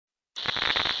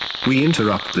we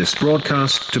interrupt this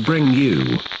broadcast to bring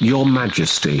you, Your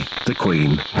Majesty, the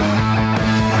Queen.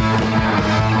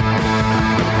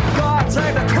 God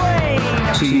save the Queen!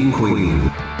 Teen Queen,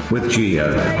 with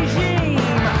Gio. Regime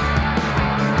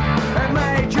that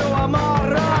made you a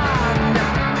moron.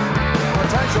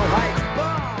 Potential hate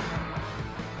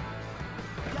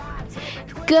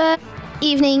bomb. Good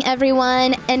evening,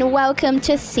 everyone, and welcome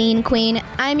to Scene Queen.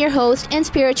 I'm your host and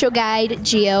spiritual guide,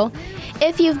 Gio.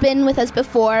 If you've been with us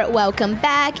before, welcome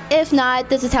back. If not,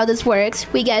 this is how this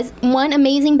works. We get one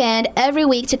amazing band every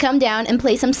week to come down and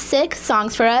play some sick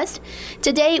songs for us.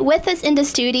 Today, with us in the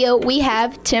studio, we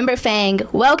have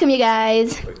Timberfang. Welcome, you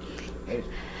guys.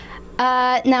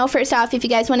 Now, first off, if you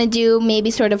guys want to do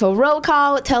maybe sort of a roll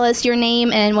call, tell us your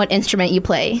name and what instrument you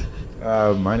play.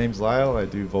 My name's Lyle. I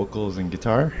do vocals and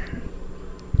guitar.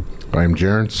 I'm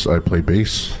Jerence. I play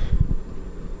bass.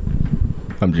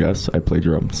 I'm Jess. I play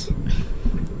drums.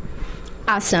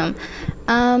 Awesome.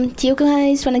 Do you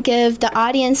guys want to give the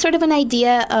audience sort of an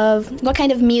idea of what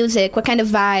kind of music, what kind of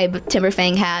vibe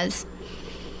Timberfang has?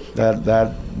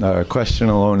 That question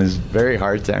alone is very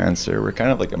hard to answer. We're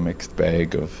kind of like a mixed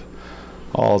bag of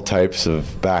all types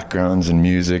of backgrounds and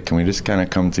music, and we just kind of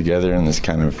come together in this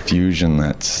kind of fusion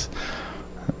that's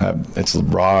it's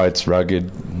raw, it's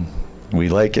rugged. We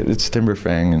like it. It's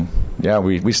Timberfang, and yeah,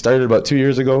 we started about 2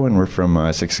 years ago, and we're from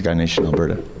Siksika Nation,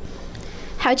 Alberta.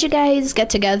 How'd you guys get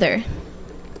together? Do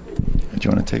you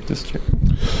want to take this, Jay?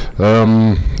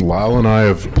 Lyle and I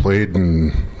have played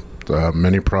in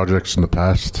many projects in the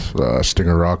past,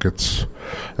 Stinger Rockets,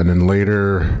 and then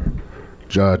later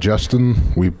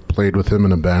Justin, we played with him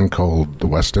in a band called the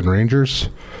West End Rangers,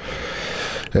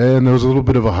 and there was a little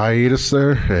bit of a hiatus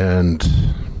there, and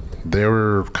they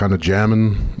were kind of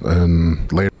jamming,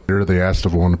 and later they asked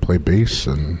if I wanted to play bass,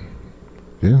 and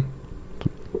yeah,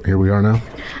 here we are now.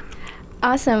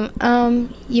 Awesome.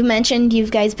 You mentioned you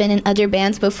guys been in other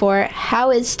bands before. How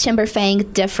is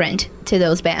Timberfang different to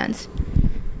those bands?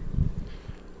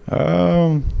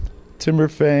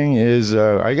 Timberfang is,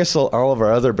 I guess all of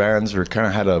our other bands were kind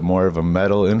of had a more of a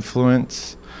metal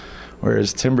influence,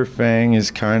 whereas Timberfang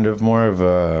is kind of more of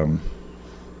a,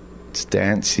 it's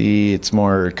dancey, it's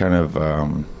more kind of,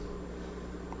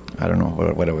 I don't know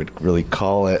what I would really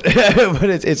call it, but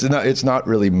it's not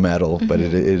really metal, but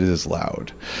it is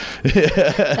loud.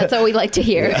 That's what we like to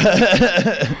hear.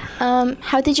 Yeah.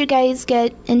 How did you guys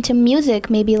get into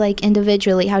music, maybe like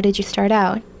individually? How did you start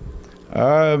out?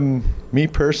 Me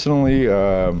personally,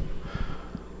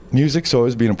 music's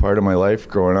always been a part of my life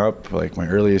growing up. Like my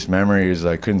earliest memories,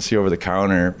 I couldn't see over the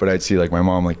counter, but I'd see like my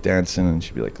mom like dancing, and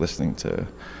she'd be like listening to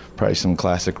probably some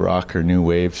classic rock or new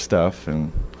wave stuff.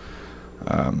 And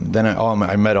then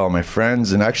I met all my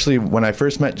friends, and actually when I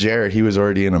first met Jared, he was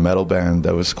already in a metal band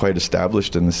that was quite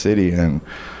established in the city, and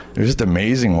it was just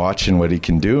amazing watching what he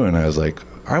can do. And I was like,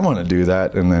 I want to do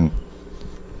that. And then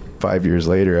 5 years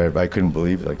later, I couldn't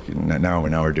believe, like, now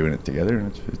we're doing it together,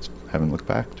 and it's haven't looked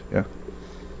back. Yeah.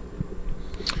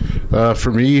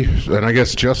 For me, and I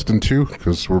guess Justin too,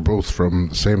 because we're both from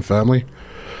the same family.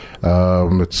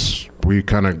 We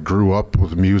kind of grew up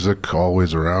with music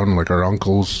always around. Like our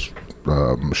uncles,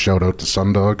 shout out to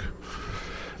Sundog,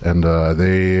 and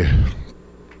they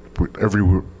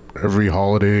every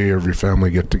holiday, every family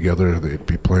get together, they'd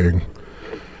be playing.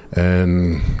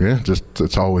 And yeah, just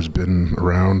it's always been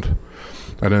around.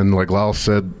 And then, like Lyle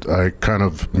said, I kind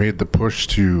of made the push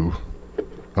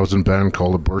I was in a band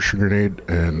called Abortion Grenade,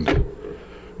 and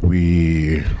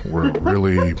we were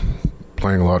really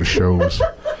playing a lot of shows,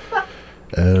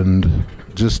 and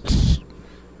just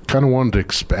kind of wanted to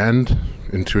expand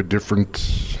into a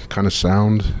different kind of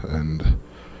sound, and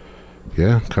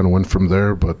yeah, kind of went from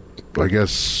there. But I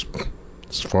guess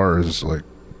as far as like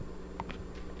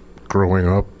growing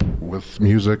up with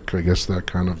music, I guess that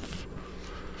kind of,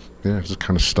 yeah, just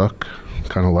kind of stuck,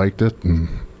 kind of liked it and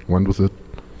went with it.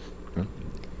 Yeah.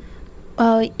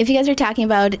 Well, if you guys are talking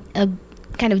about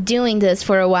kind of doing this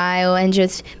for a while and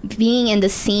just being in the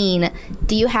scene,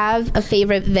 do you have a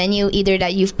favorite venue either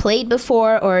that you've played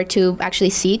before or to actually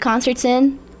see concerts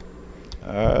in?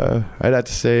 I'd have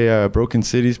to say Broken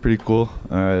City's pretty cool.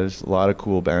 There's a lot of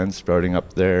cool bands sprouting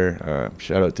up there.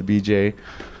 Shout out to BJ.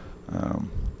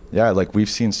 Yeah, like we've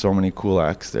seen so many cool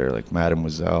acts there, like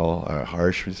Mademoiselle,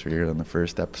 Harsh was here on the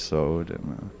first episode,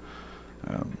 and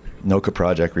Noka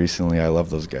Project recently. I love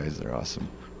those guys; they're awesome.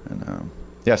 And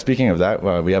yeah, speaking of that,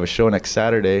 we have a show next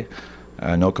Saturday.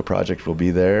 Noka Project will be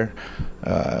there.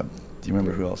 Do you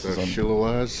remember who else is on?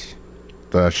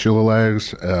 The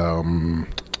Shillelags,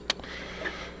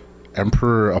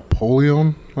 Emperor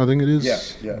Apollyon, I think it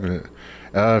is. Yeah.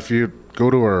 If you go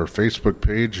to our Facebook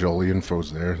page. All the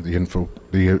info's there. The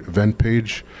event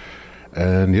page,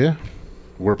 and yeah,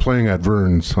 we're playing at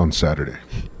Vern's on Saturday.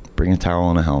 Bring a towel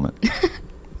and a helmet.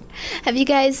 Have you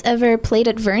guys ever played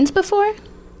at Vern's before?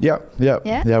 Yeah,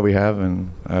 Yeah? we have,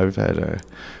 and I've had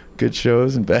good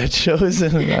shows and bad shows,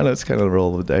 and I know it's kind of a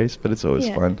roll of the dice, but it's always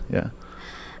Yeah. fun. Yeah.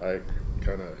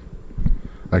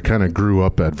 I kind of grew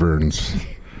up at Vern's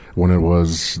when it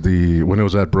was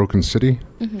at Broken City,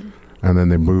 and then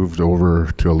they moved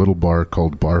over to a little bar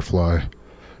called Barfly,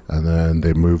 and then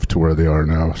they moved to where they are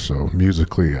now. So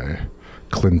musically,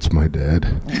 Clint's my dad.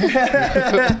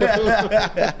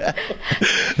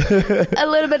 A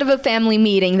little bit of a family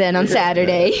meeting then on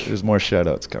Saturday. There's more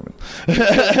shout-outs coming.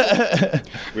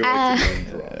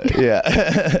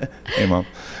 Yeah. Hey, Mom.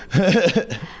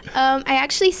 I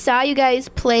actually saw you guys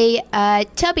play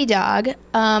Tubby Dog.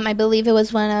 I believe it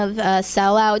was one of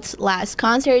Sellout's last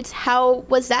concerts. How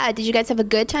was that? Did you guys have a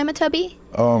good time at Tubby?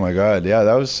 Oh, my God. Yeah,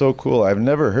 that was so cool. I've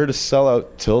never heard a Sellout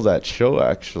till that show,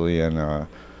 actually, and I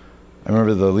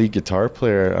remember the lead guitar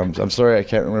player. I'm sorry I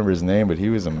can't remember his name, but he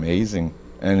was amazing.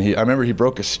 And I remember he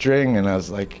broke a string, and I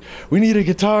was like, "We need a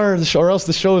guitar, or else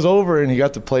the show's over." And he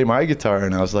got to play my guitar,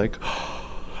 and I was like,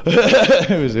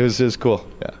 it was just cool.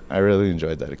 Yeah, I really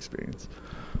enjoyed that experience.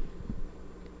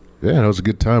 Yeah, it was a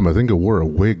good time. I think I wore a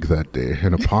wig that day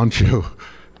and a poncho.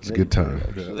 It was a good time.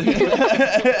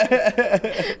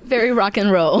 Very rock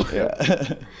and roll.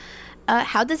 Yeah.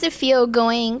 How does it feel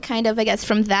going kind of, I guess,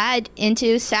 from that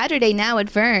into Saturday now at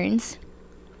Vern's?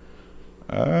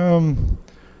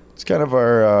 It's kind of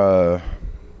our.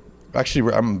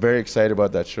 Actually, I'm very excited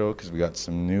about that show because we got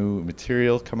some new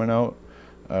material coming out.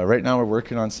 Right now, we're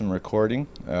working on some recording.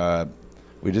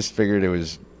 We just figured it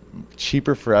was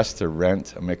cheaper for us to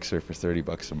rent a mixer for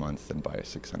 $30 a month than buy a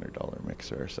 $600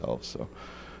 mixer ourselves. So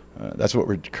that's what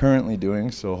we're currently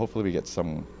doing. So hopefully we get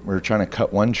some. We're trying to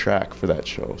cut one track for that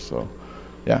show. So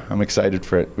yeah, I'm excited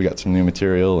for it. We got some new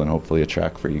material and hopefully a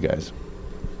track for you guys.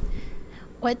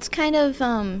 What's kind of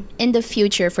in the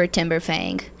future for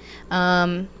Timberfang?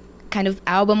 Kind of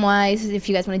album-wise, if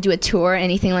you guys want to do a tour,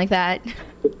 anything like that?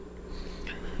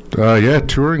 Yeah,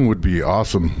 touring would be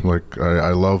awesome. Like,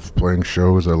 I love playing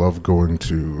shows. I love going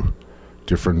to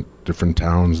different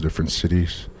towns, different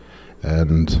cities.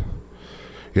 And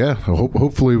yeah,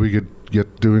 hopefully we could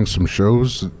get doing some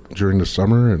shows during the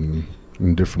summer and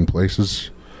in different places.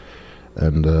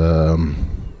 And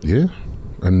yeah.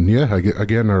 And yeah,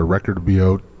 again, our record will be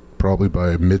out probably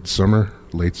by midsummer,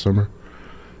 late summer.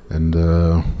 And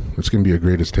it's going to be a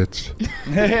greatest hits.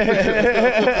 Yeah.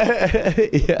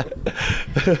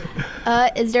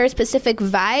 Is there a specific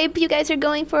vibe you guys are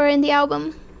going for in the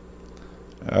album?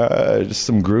 Just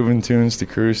some grooving tunes to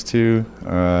cruise to.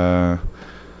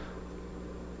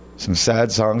 Some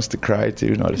sad songs to cry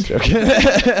to. No, just joking.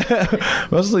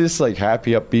 Mostly just like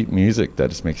happy, upbeat music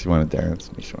that just makes you want to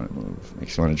dance, makes you want to move,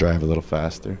 makes you want to drive a little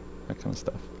faster, that kind of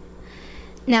stuff.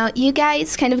 Now, you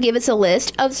guys kind of gave us a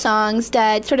list of songs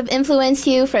that sort of influenced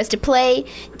you for us to play.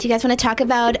 Do you guys want to talk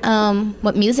about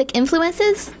what music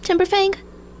influences Timberfang?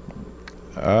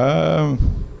 Do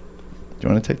you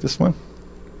want to take this one?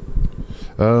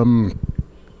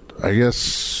 I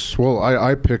guess, well,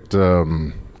 I picked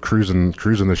Cruisin'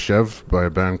 the Chev by a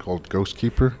band called Ghost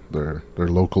Keeper. They're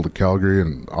local to Calgary,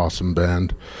 an awesome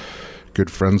band. Good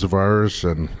friends of ours,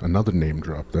 and another name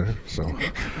drop there. So,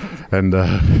 and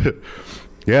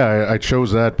yeah, I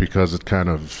chose that because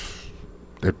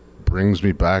it brings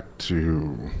me back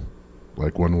to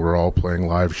like when we're all playing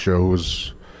live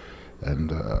shows,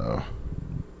 and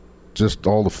just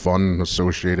all the fun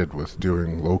associated with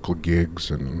doing local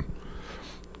gigs, and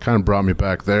kind of brought me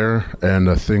back there. And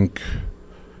I think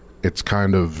it's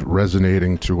kind of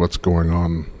resonating to what's going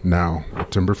on now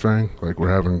with Timberfang. Like, we're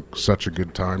having such a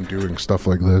good time doing stuff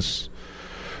like this,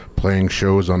 playing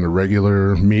shows on the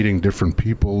regular, meeting different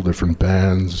people, different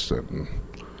bands, and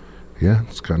yeah,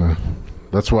 it's kind of,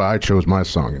 that's why I chose my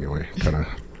song anyway. Kind of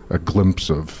a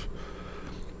glimpse of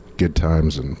good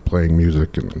times and playing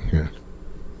music, and yeah.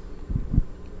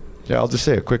 Yeah, I'll just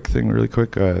say a quick thing really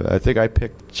quick. I think I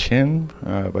picked Chin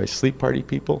by Sleep Party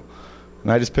People.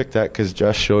 And I just picked that because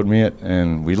Josh showed me it,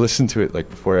 and we listened to it like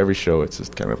before every show. It's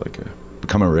just kind of like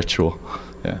become a ritual.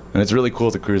 Yeah, and it's really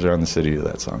cool to cruise around the city to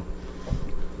that song.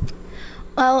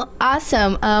 Well,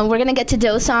 awesome. We're going to get to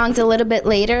those songs a little bit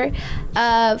later.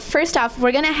 First off,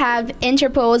 we're going to have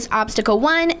Interpol's Obstacle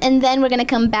 1, and then we're going to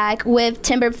come back with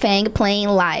Timberfang playing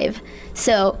live.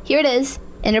 So here it is,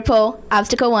 Interpol,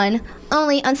 Obstacle 1,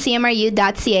 only on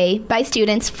CMRU.ca by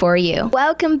students for you.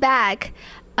 Welcome back.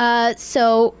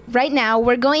 So right now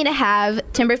we're going to have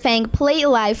Timberfang play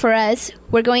live for us.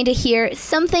 We're going to hear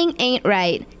Something Ain't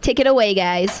Right. Take it away,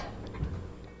 guys.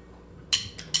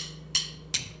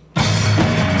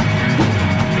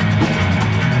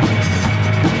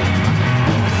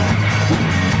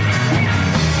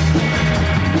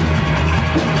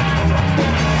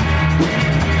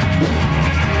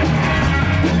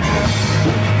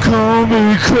 Call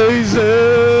me crazy.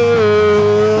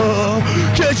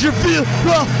 Can't you feel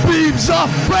the beams are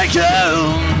breaking?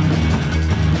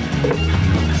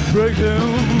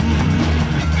 Breaking.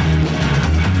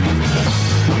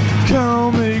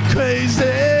 Call me crazy.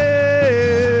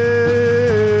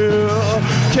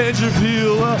 Can't you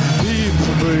feel the beams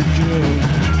are breaking?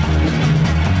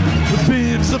 The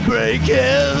beams are breaking.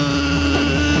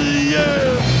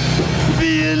 Yeah.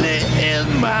 Feel it in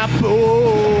my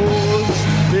bones.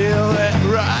 Feel it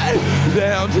right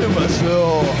down to my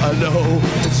soul. I know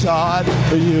it's hard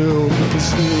for you to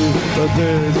see, but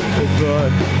this is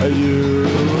good for you.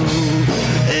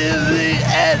 In the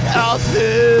end, I'll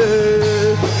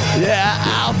see. Yeah,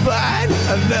 I'll find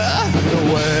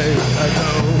another way. I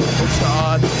know it's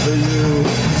hard for you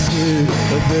to see,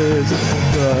 but this is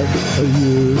good for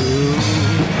you.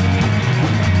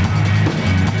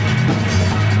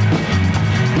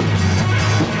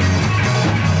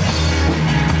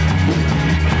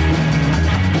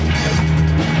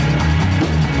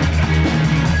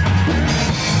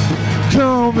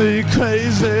 Call me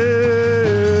crazy.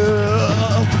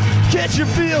 Can't you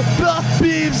feel the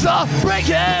beams are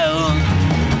breaking?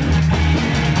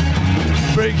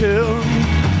 Breaking.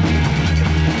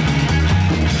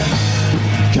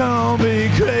 Call me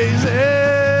crazy.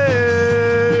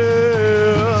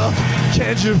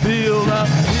 Can't you feel the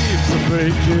beams are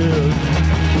breaking?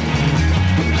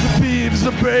 The beams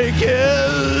are breaking.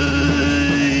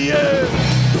 Yeah.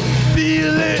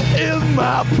 Feel it in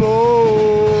my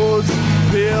bones.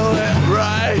 Feel it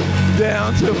right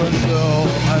down to my soul.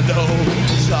 I know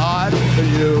it's hard for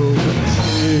you to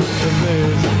see the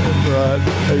things in front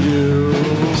of you.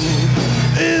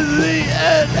 In the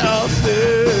end, I'll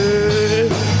see.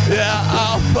 Yeah,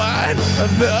 I'll find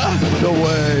another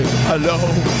way. I know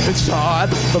it's hard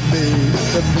for me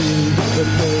to be the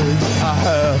things I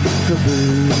have to be.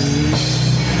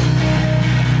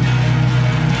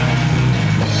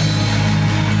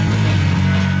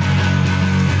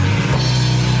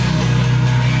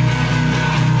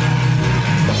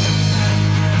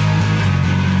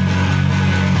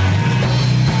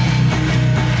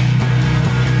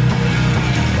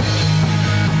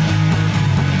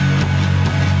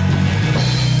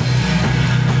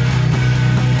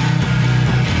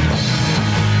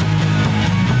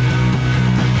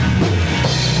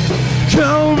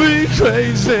 Call me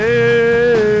crazy.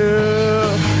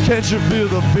 Can't you feel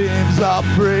the beams are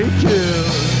breaking?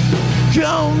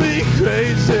 Call me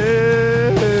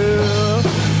crazy.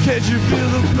 Can't you feel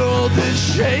the gold is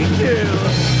shaking?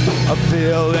 I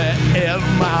feel it in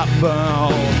my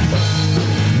bones.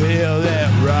 Feel it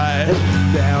right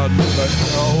down to my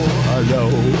soul. I know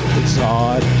it's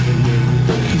hard for you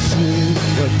to see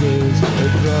what this is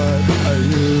in front of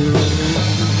you.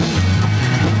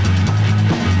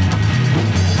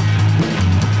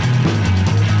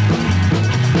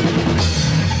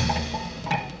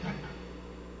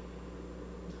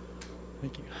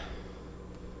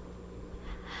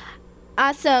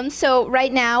 Awesome. So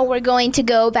right now we're going to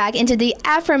go back into the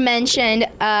aforementioned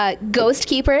Ghost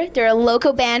Keeper. They're a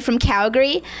local band from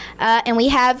Calgary, and we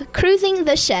have Cruising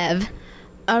the Chev.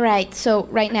 All right. So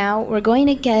right now we're going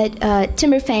to get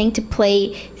Timberfang to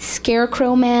play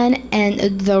Scarecrow Man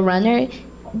and The Runner.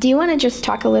 Do you want to just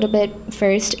talk a little bit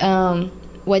first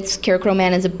what Scarecrow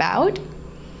Man is about?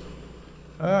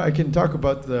 I can talk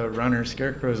about The Runner.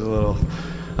 Scarecrow's a little...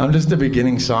 I'm just a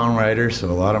beginning songwriter, so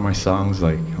a lot of my songs,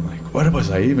 I'm like, what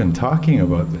was I even talking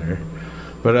about there?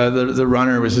 But the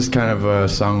Runner was just kind of a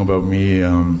song about me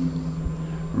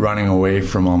running away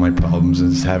from all my problems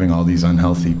and just having all these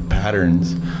unhealthy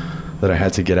patterns that I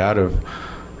had to get out of.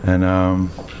 And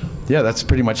yeah, that's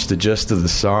pretty much the gist of the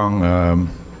song.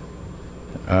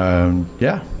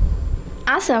 Yeah.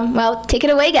 Awesome. Well, take it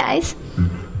away, guys.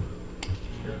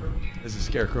 This is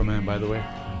Scarecrow Man, by the way.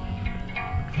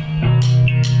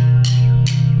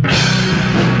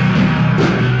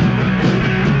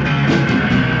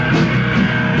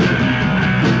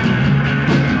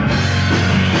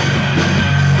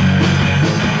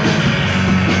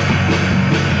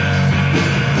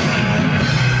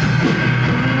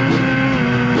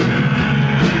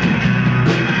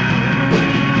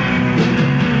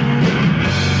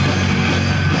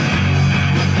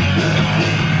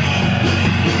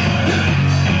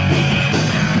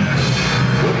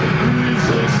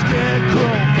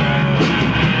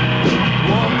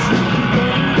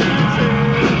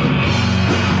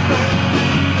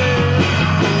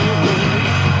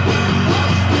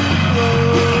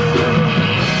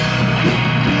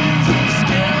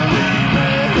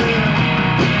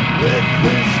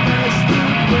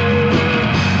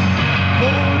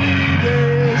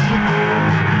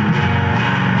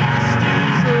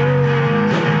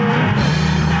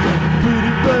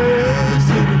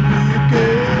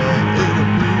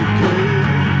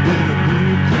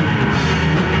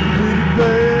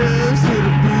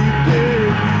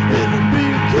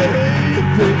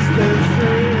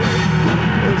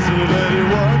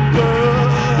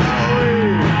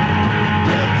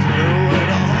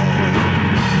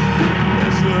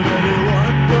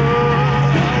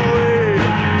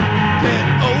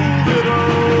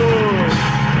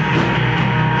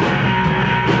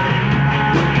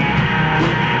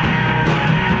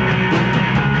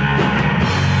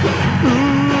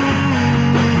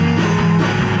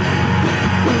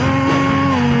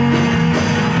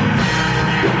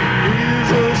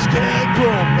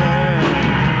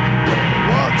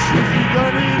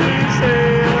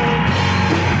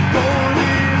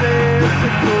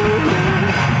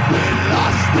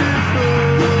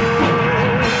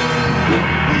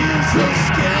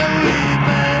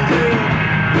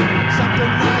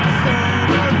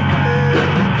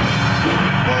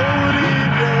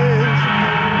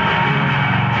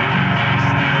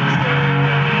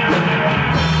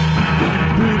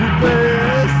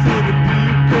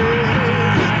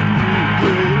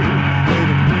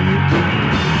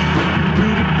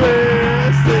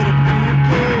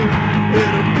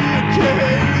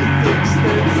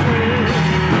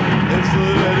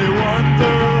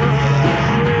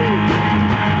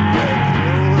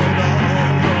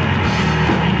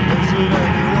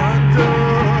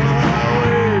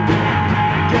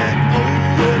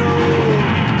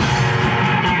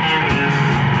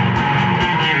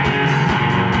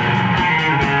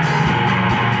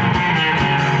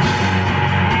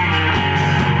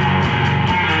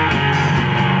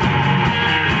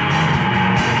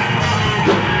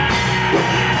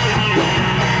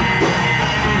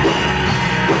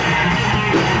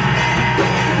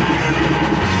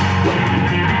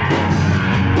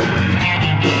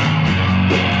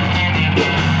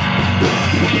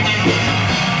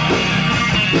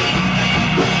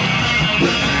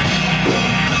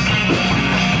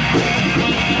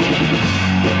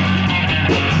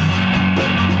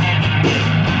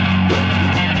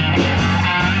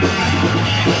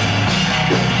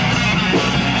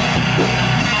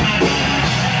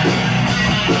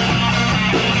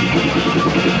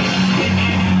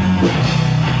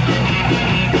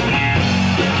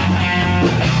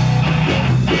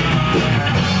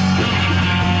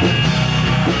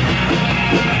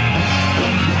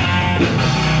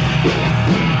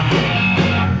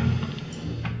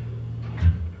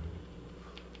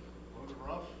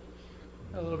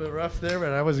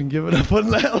 wasn't giving up on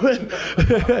that one.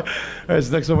 All right,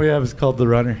 so next one we have is called The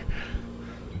Runner.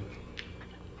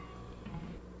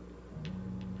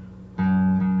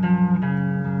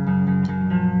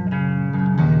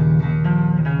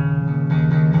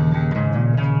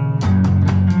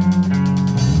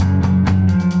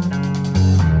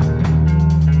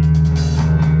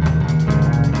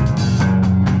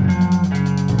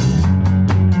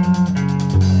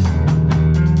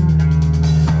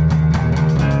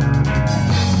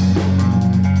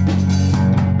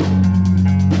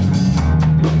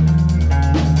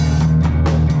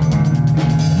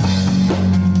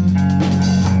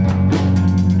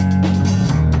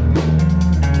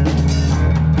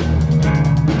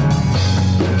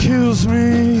 Kills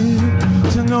me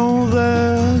to know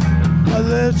that I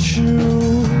let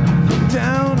you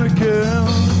down again.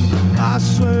 I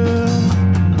swear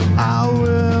I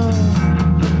will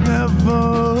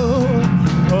never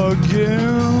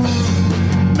again.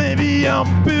 Maybe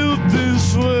I'm built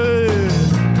this way.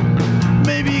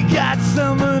 Maybe got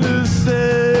something to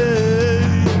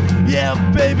say. Yeah,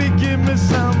 baby, give me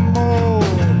some more.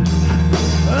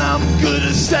 I'm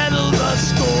gonna settle the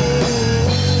score.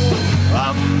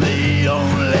 I'm the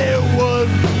only one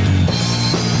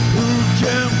who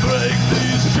can break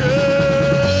these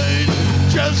chains.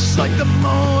 Just like the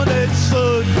morning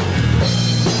sun,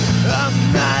 I'm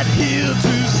not here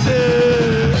to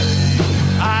stay.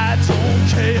 I don't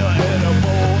care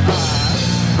anymore.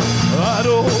 I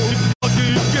don't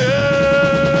fucking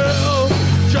care.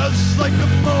 Just like the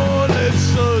morning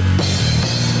sun.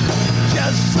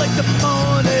 Just like the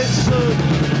morning sun.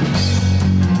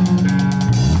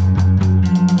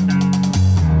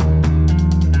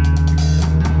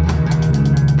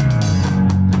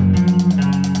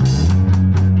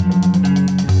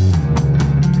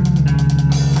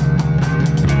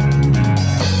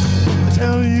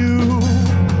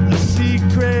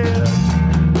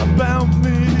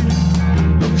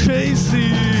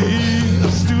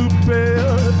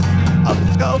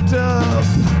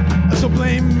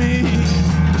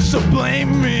 So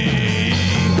blame me.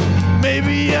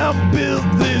 Maybe I'm built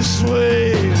this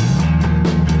way.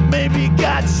 Maybe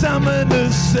got something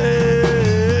to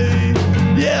say.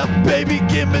 Yeah, baby,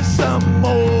 give me some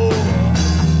more.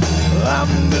 I'm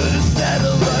gonna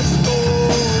settle the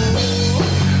score.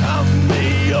 I'm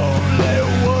the only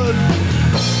one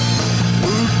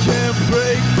who can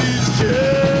break these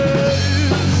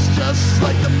chains. Just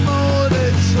like the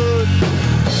morning sun.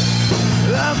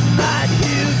 I'm not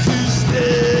here to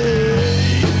stay.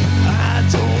 I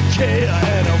don't care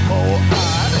anymore.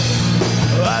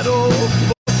 I don't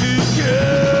fucking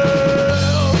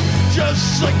care.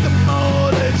 Just like the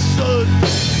morning sun.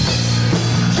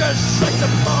 Just like the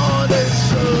morning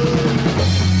sun.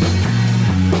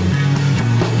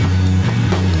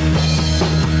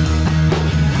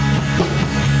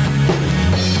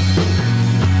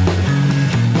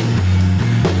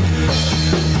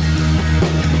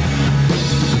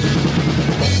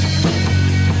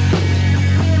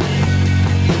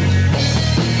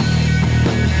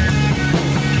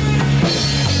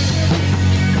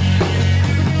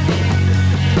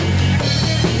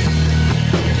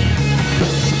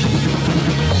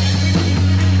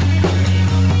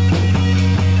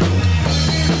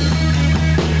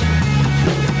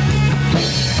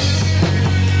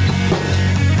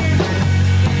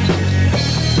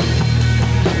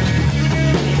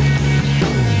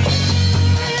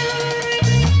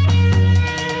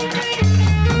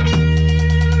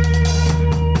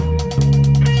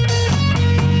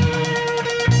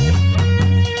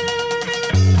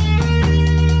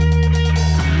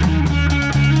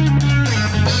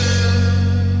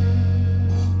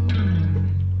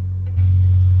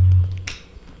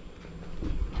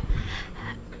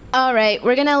 All right,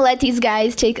 we're gonna let these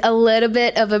guys take a little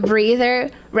bit of a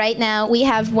breather. Right now, we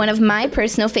have one of my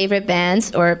personal favorite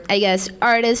bands, or I guess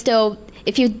artists, though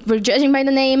if you were judging by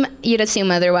the name, you'd assume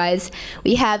otherwise.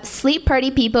 We have Sleep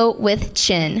Party People with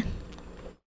Chin.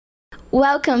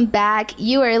 Welcome back.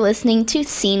 You are listening to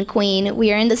Scene Queen.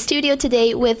 We are in the studio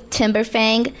today with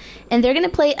Timberfang, and they're going to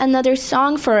play another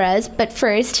song for us. But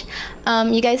first,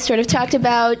 you guys sort of talked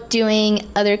about doing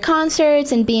other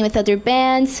concerts and being with other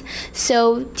bands.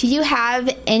 So do you have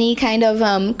any kind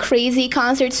of crazy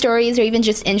concert stories or even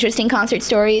just interesting concert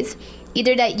stories,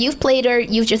 either that you've played or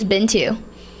you've just been to?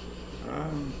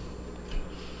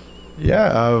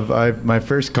 My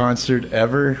first concert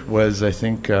ever was, I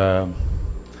think,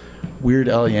 Weird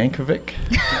Al Yankovic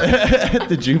at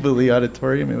the Jubilee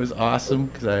Auditorium. It was awesome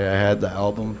because I had the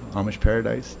album Amish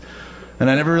Paradise, and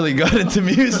I never really got into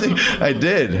music. I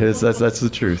did. That's the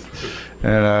truth.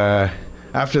 And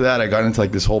after that, I got into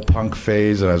like this whole punk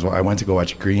phase, and I went to go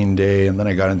watch Green Day, and then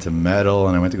I got into metal,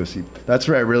 and I went to go see. That's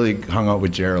where I really hung out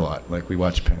with Jer a lot. Like we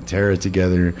watched Pantera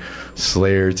together,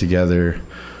 Slayer together,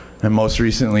 and most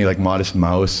recently like Modest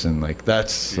Mouse, and like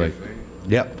that's like,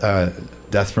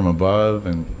 Death from Above,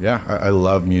 and yeah, I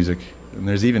love music. And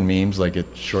there's even memes like it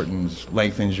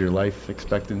lengthens your life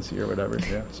expectancy or whatever.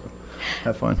 Yeah, so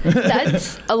have fun.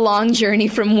 That's a long journey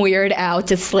from Weird Al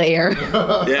to Slayer.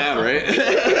 Yeah, right.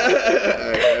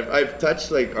 I've touched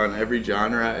like on every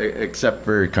genre except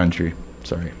for country.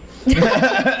 Sorry.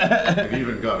 I've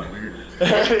even got weird.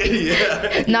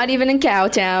 Yeah. Not even in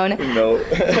Cowtown. No.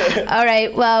 All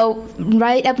right. Well,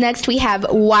 right up next we have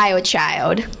Wild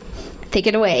Child. Take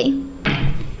it away.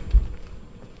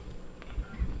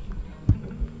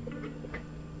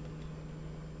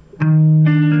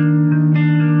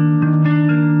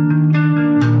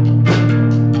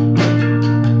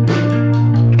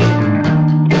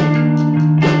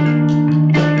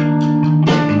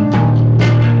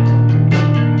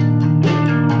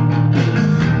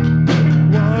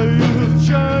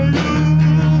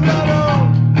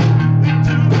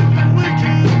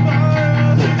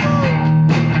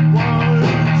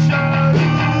 Wild child,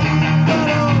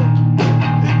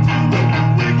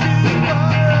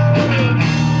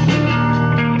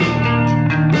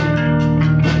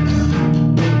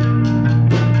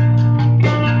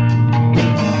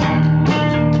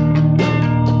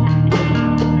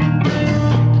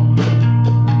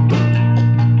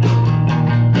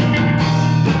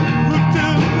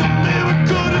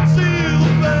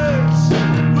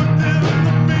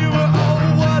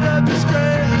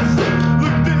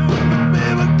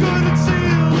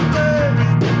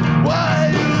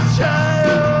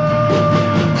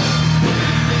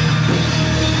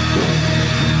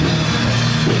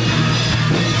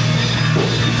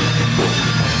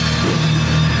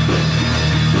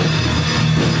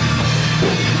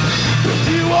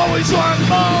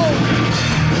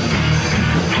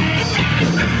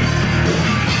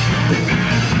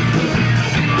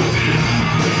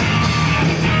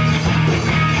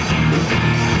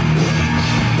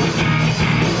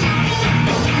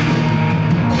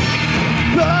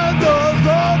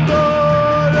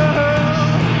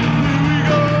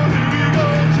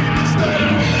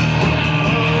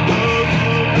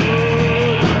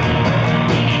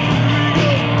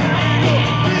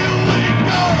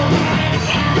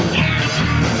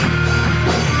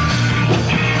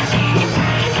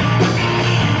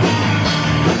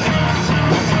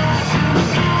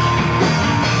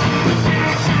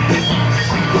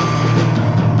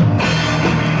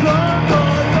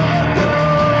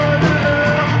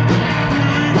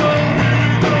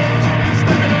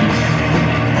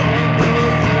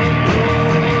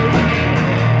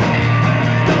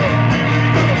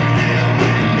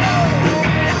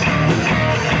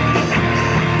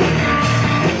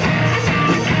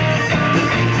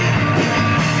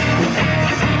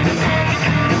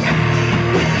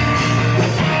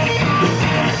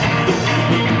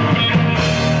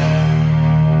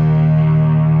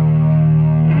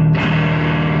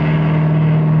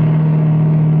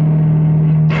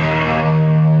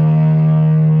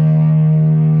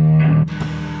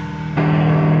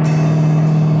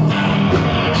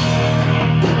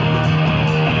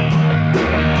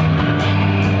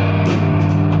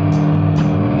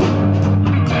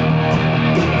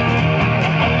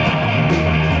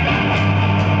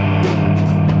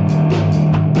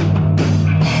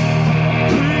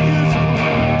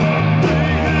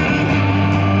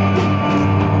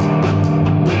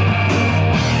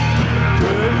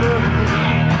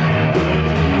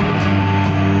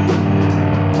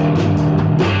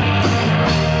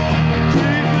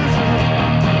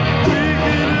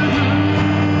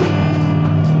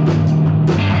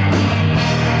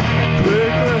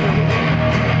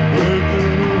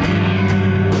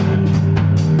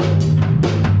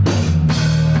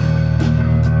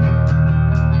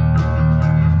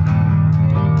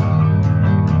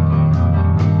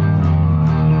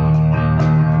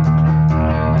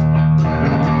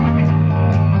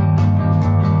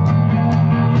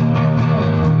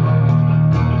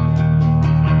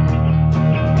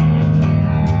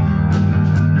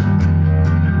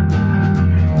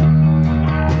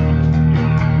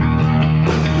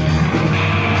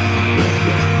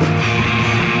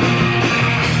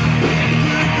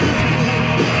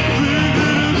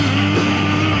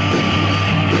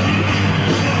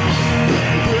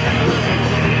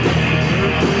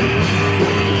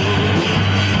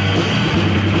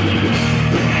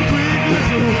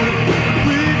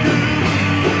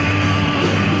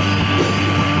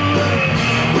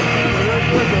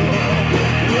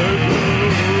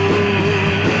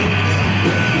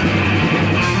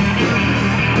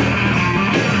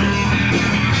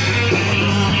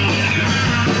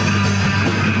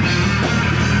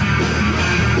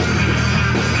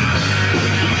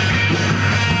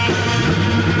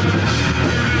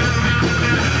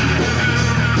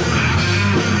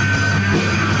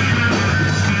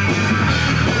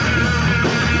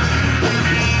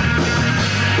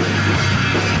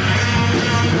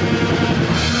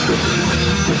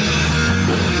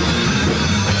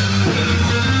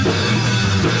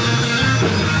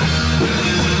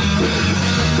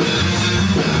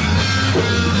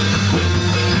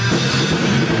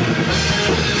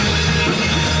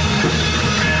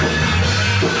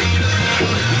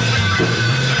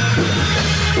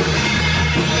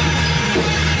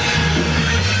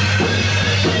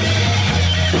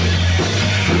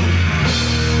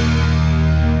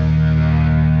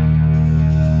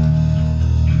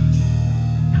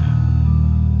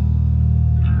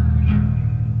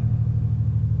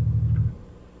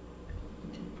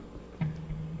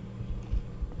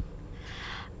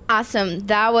 Awesome.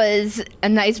 That was a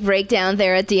nice breakdown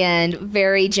there at the end.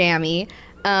 Very jammy.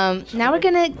 Now we're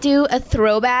gonna do a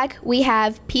throwback. We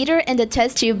have Peter and the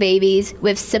Test Tube Babies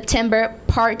with September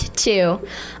Part 2,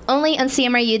 only on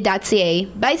CMRU.ca,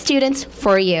 by students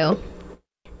for you.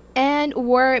 And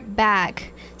we're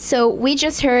back. So we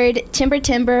just heard Timber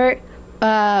Timber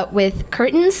with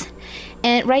Curtains,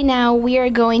 and right now we are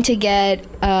going to get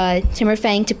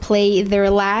Timberfang to play their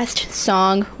last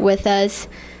song with us.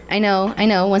 I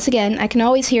know, once again, I can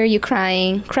always hear you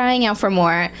crying out for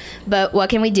more, but what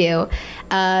can we do?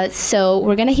 So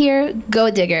we're gonna hear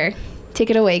Go Digger. Take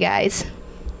it away, guys.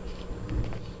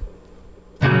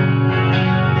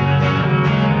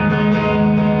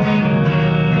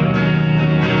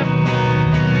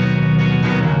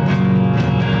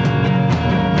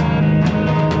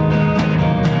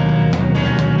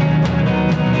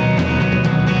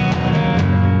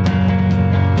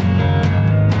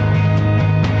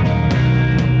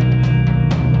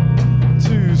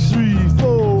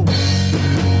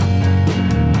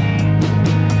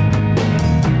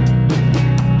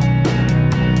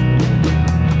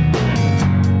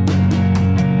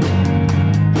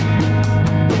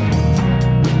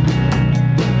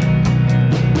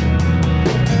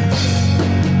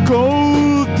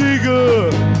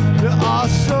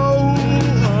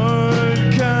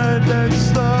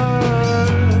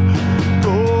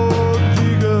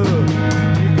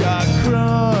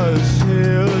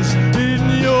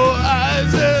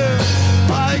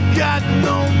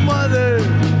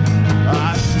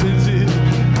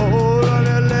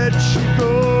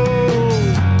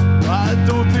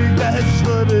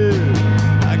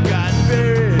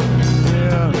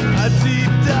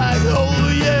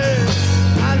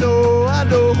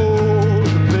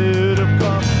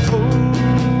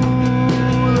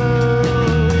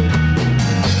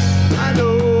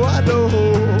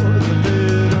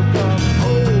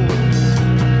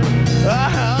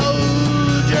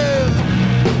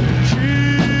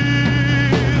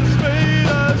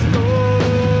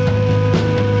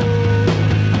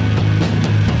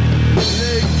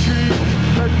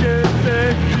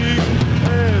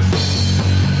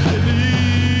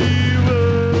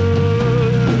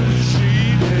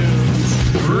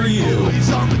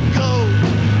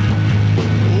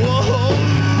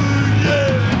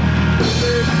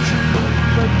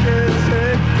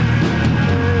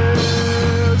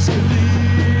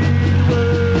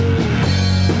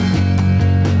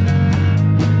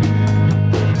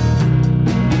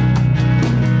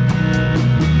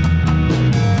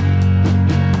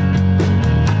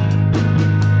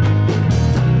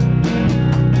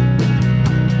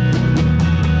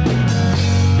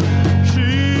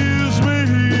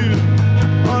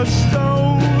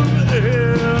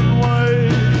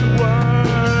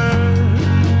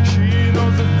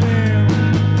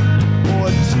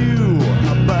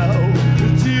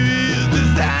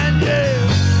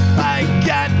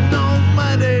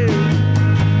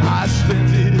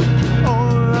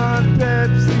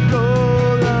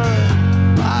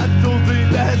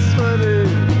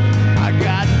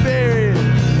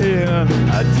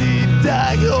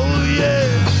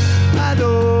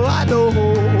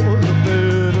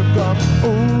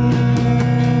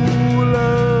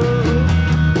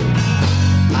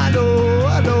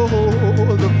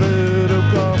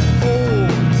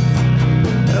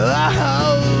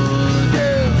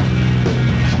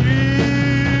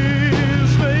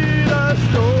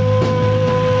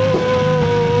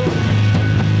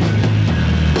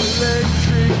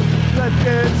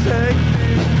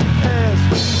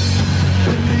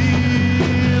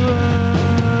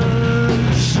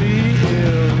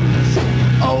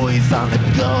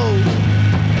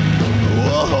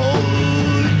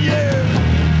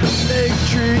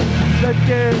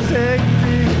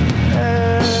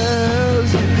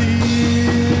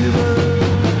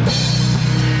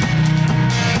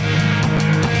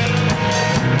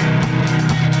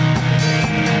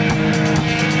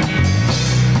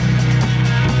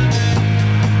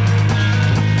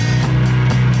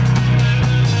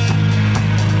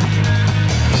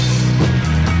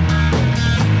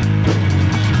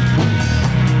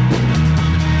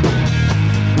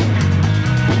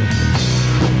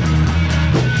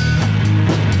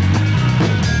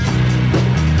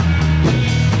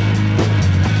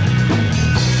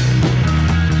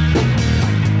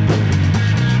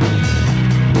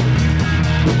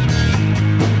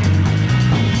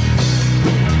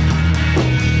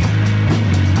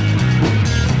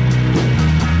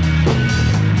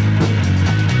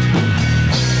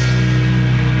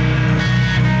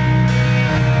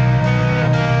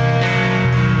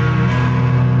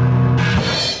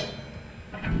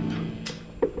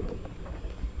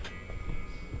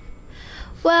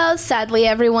 Well, sadly,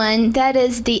 everyone, that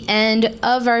is the end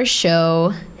of our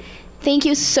show. Thank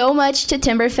you so much to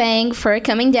Timberfang for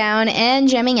coming down and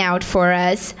jamming out for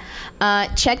us.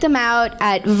 Check them out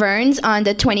at Vern's on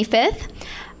the 25th.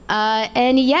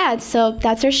 And yeah, so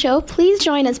that's our show. Please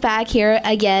join us back here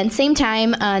again, same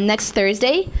time next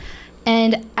Thursday.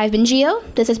 And I've been Gio.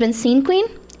 This has been Scene Queen.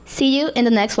 See you in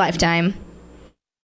the next lifetime.